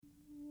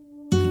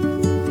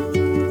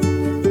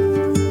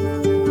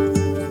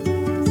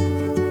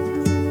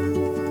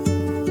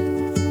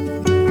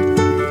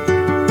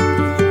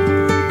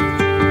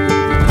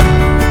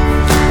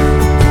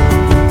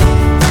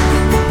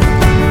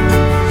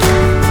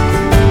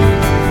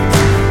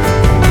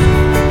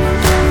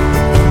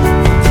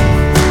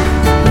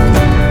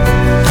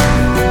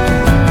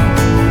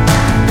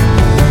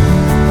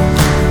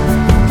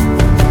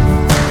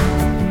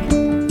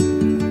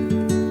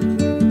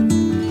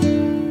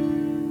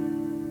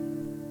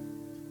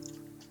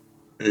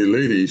A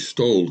lady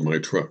stole my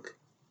truck.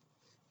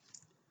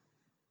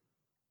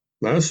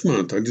 Last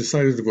month, I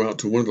decided to go out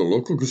to one of the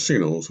local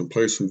casinos and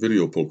play some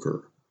video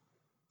poker,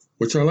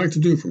 which I like to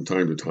do from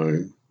time to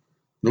time,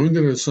 knowing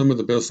that it has some of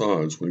the best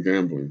odds when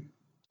gambling.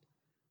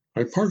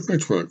 I parked my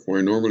truck where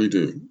I normally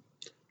do,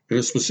 in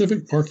a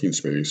specific parking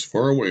space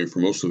far away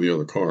from most of the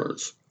other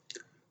cars,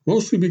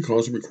 mostly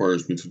because it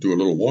requires me to do a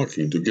little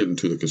walking to get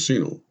into the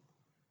casino,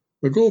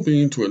 the goal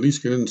being to at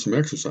least get in some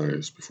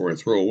exercise before I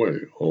throw away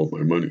all of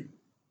my money.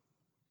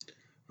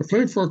 I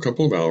played for a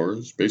couple of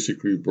hours,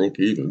 basically broke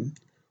even,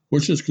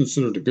 which is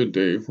considered a good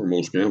day for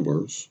most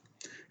gamblers,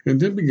 and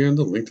then began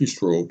the lengthy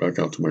stroll back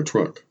out to my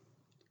truck.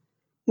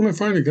 When I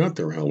finally got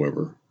there,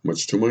 however,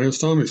 much to my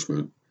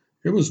astonishment,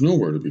 it was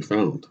nowhere to be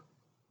found.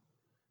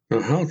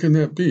 Now, how can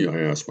that be?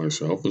 I asked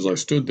myself as I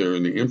stood there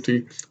in the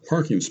empty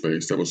parking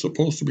space that was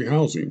supposed to be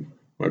housing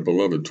my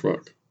beloved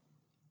truck.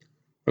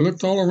 I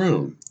looked all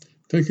around,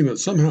 thinking that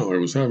somehow I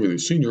was having a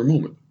senior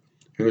moment,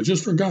 and had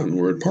just forgotten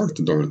where I'd parked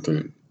the darn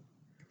thing.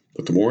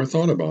 But the more I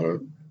thought about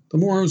it, the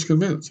more I was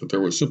convinced that there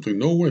was simply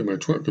no way my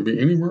truck could be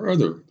anywhere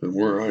other than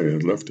where I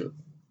had left it.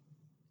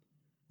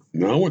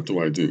 Now what do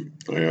I do?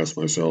 I asked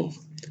myself,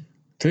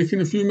 taking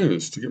a few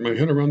minutes to get my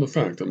head around the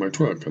fact that my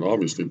truck had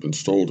obviously been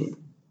stolen.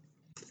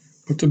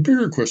 But the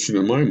bigger question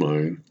in my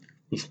mind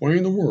was why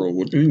in the world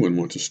would anyone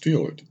want to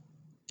steal it?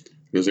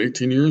 It is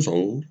 18 years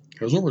old,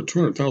 has over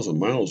 200,000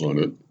 miles on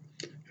it,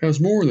 has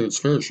more than its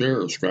fair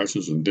share of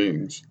scratches and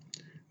dings,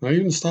 and I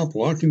even stopped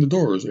locking the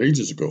doors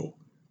ages ago,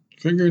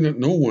 figuring that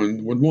no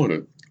one would want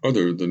it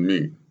other than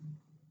me.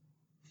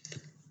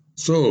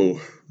 So,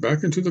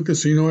 back into the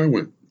casino I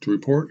went to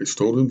report a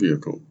stolen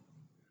vehicle.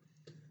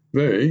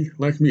 They,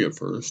 like me at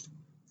first,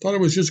 thought I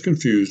was just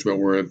confused about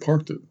where I had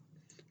parked it,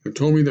 and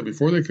told me that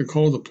before they could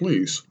call the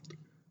police,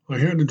 I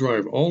had to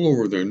drive all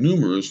over their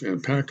numerous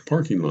and packed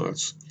parking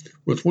lots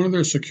with one of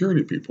their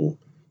security people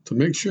to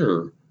make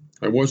sure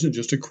I wasn't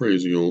just a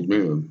crazy old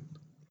man.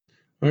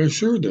 I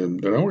assured them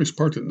that I always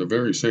parked it in the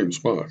very same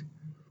spot,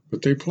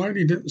 but they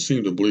politely didn't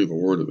seem to believe a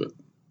word of it.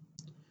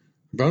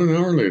 About an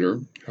hour later,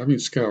 having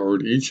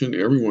scoured each and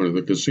every one of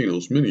the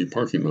casino's many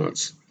parking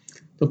lots,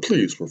 the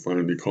police were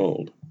finally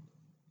called.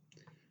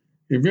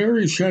 A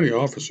very chatty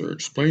officer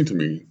explained to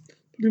me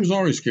that he was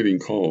always getting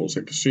calls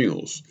at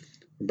casinos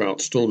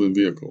about stolen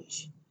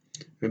vehicles,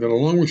 and that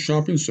along with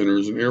shopping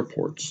centers and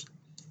airports,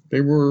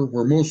 they were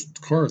where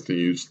most car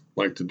thieves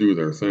like to do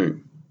their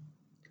thing.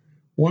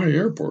 Why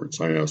airports?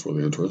 I asked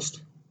with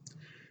interest.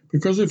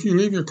 Because if you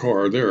leave your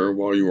car there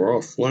while you are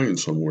off flying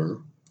somewhere,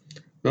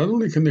 not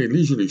only can they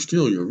leisurely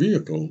steal your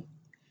vehicle,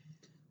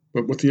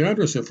 but with the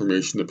address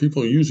information that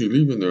people usually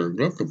leave in their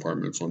glove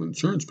compartments on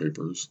insurance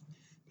papers,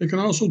 they can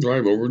also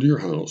drive over to your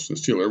house and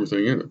steal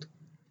everything in it,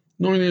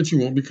 knowing that you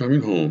won't be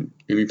coming home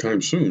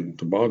anytime soon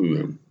to bother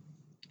them.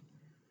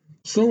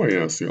 So I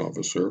asked the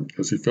officer,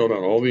 as he filled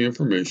out all the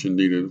information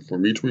needed for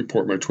me to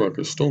report my truck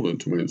as stolen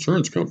to my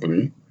insurance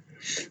company,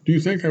 do you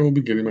think I will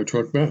be getting my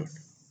truck back?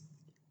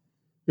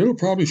 It'll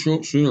probably show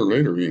up sooner or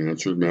later, he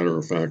answered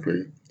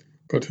matter-of-factly,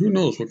 but who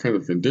knows what kind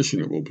of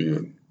condition it will be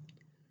in.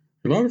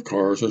 A lot of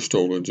cars are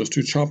stolen just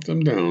to chop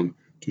them down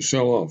to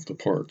sell off the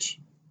parts.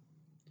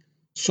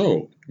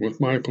 So,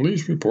 with my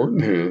police report in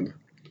hand,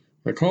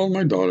 I called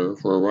my daughter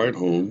for a ride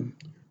home,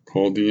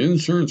 called the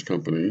insurance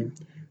company,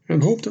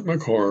 and hoped that my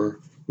car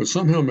would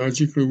somehow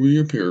magically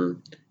reappear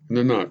in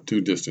the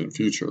not-too-distant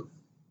future.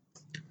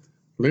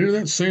 Later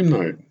that same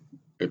night,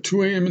 at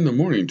 2 a.m. in the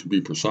morning to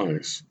be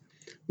precise,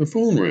 the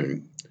phone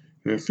rang,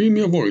 and a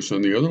female voice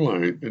on the other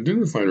line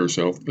identified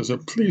herself as a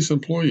police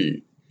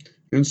employee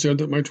and said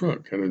that my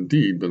truck had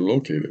indeed been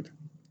located.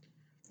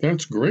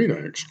 That's great, I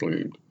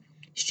exclaimed,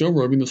 still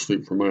rubbing the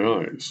sleep from my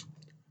eyes.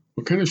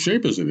 What kind of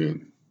shape is it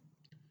in?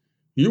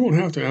 You won't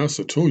have to ask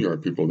the tow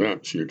yard people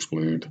that, she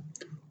explained.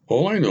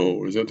 All I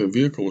know is that the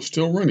vehicle was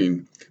still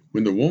running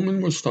when the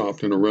woman was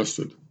stopped and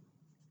arrested.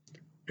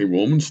 A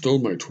woman stole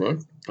my truck?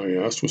 I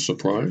asked with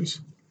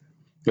surprise.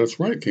 That's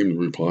right, came the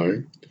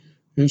reply,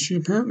 and she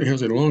apparently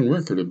has a long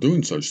record of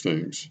doing such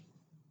things.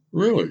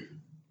 Really?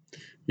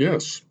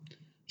 Yes.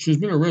 She's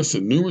been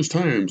arrested numerous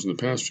times in the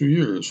past few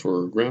years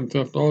for grand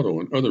theft auto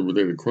and other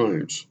related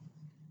crimes.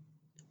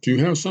 Do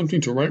you have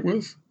something to write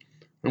with?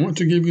 I want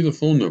to give you the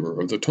phone number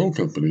of the tow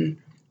company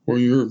where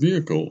your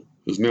vehicle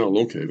is now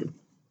located.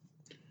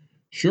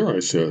 Sure, I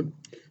said,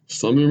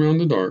 stumbling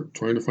around in the dark,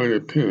 trying to find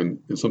a pen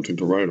and something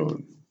to write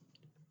on.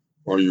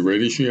 Are you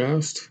ready? She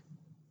asked.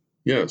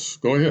 Yes,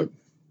 go ahead.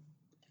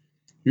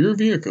 Your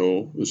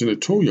vehicle is in a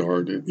tow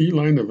yard in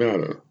Ely,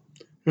 Nevada,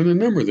 and the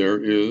number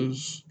there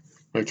is...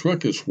 My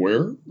truck is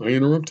where? I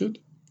interrupted,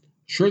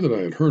 sure that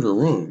I had heard her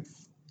wrong.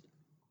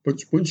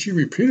 But when she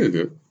repeated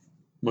it,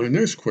 my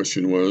next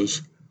question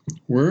was,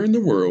 where in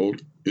the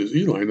world is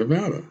Ely,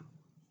 Nevada?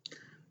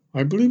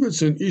 I believe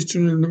it's in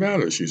eastern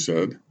Nevada, she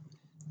said,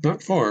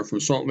 not far from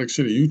Salt Lake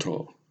City,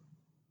 Utah.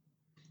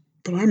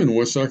 But I'm in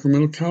West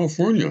Sacramento,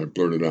 California, I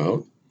blurted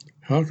out.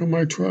 How can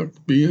my truck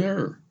be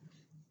there?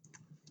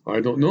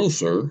 I don't know,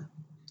 sir.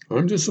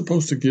 I'm just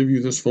supposed to give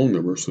you this phone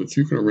number so that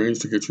you can arrange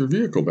to get your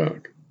vehicle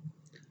back.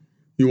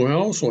 You will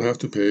also have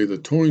to pay the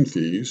towing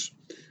fees,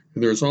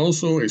 and there is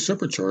also a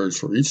separate charge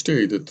for each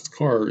day that the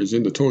car is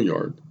in the tow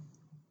yard.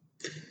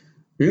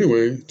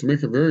 Anyway, to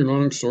make a very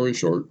long story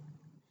short,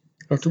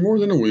 after more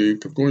than a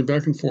week of going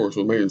back and forth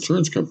with my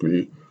insurance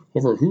company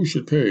over who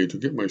should pay to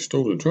get my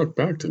stolen truck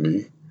back to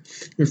me,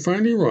 it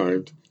finally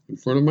arrived in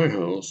front of my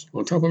house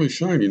on top of a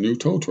shiny new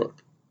tow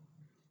truck.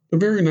 The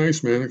very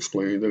nice man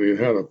explained that he had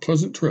had a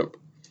pleasant trip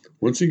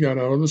once he got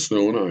out of the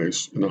snow and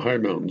ice in the high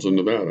mountains of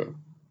Nevada.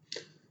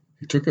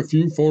 He took a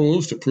few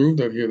photos to prove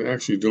that he had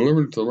actually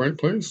delivered it to the right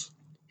place,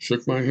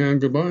 shook my hand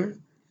goodbye,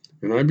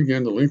 and I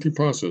began the lengthy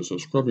process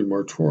of scrubbing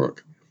my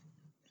truck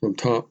from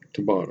top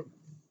to bottom.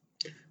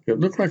 It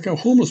looked like a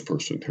homeless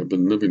person had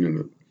been living in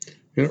it,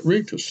 and it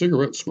reeked of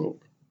cigarette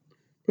smoke.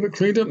 But it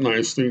cleaned up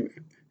nicely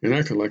and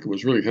acted like it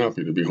was really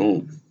happy to be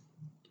home.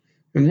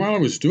 And while I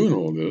was doing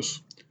all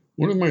this,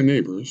 one of my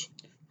neighbors,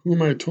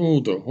 whom I had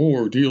told the whole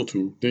ordeal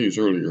to days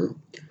earlier,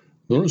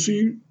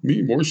 noticing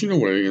me morsing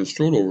away and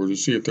strolled over to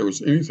see if there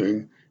was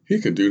anything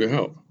he could do to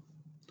help.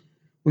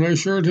 When I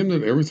assured him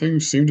that everything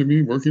seemed to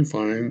be working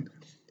fine,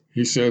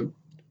 he said,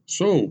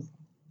 "So,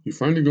 you're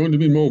finally going to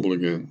be mobile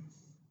again."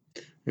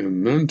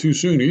 "And none too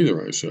soon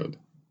either," I said.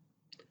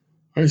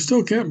 "I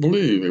still can't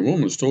believe a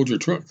woman stole your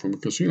truck from a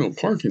casino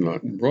parking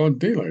lot in broad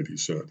daylight," he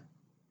said.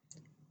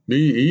 "Me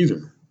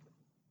either."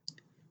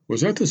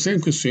 "Was that the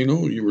same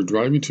casino you were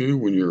driving to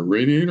when your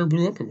radiator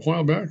blew up a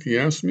while back?" he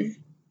asked me.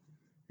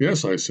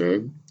 "Yes," I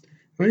said.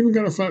 "I even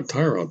got a flat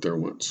tire out there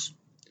once.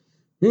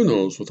 Who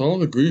knows, with all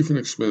the grief and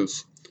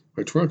expense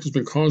my truck has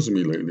been causing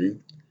me lately,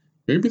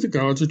 maybe the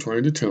gods are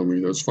trying to tell me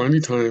that it's finally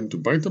time to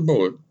bite the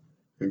bullet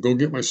and go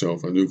get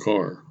myself a new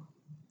car."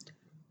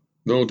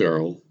 "No,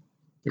 Daryl.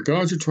 The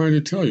gods are trying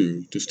to tell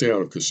you to stay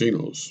out of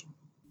casinos."